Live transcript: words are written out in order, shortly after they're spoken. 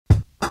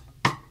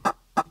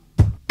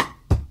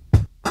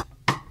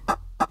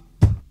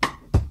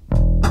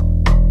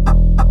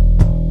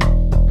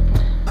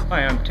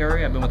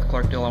Terry. I've been with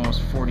Clarkdale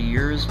almost 40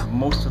 years,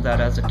 most of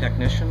that as a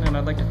technician, and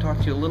I'd like to talk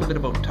to you a little bit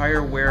about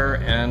tire wear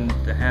and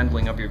the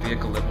handling of your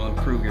vehicle that will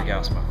improve your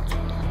gas mileage.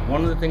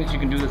 One of the things you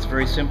can do that's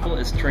very simple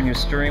is turn your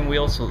steering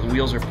wheel so the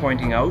wheels are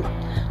pointing out.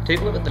 Take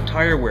a look at the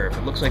tire wear. If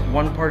it looks like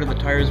one part of the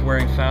tire is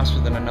wearing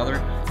faster than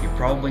another, you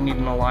probably need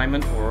an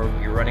alignment or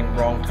you're running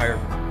wrong tire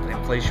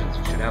inflations.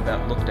 You should have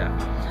that looked at.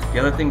 The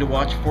other thing to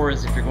watch for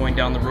is if you're going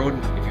down the road,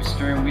 if your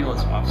steering wheel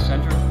is off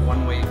center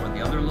one way or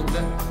the other a little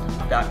bit,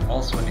 that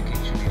also indicates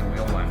you need a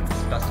wheel alignment.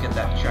 It's best to get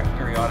that checked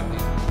periodically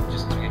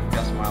just to get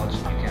best mileage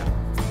that you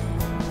can.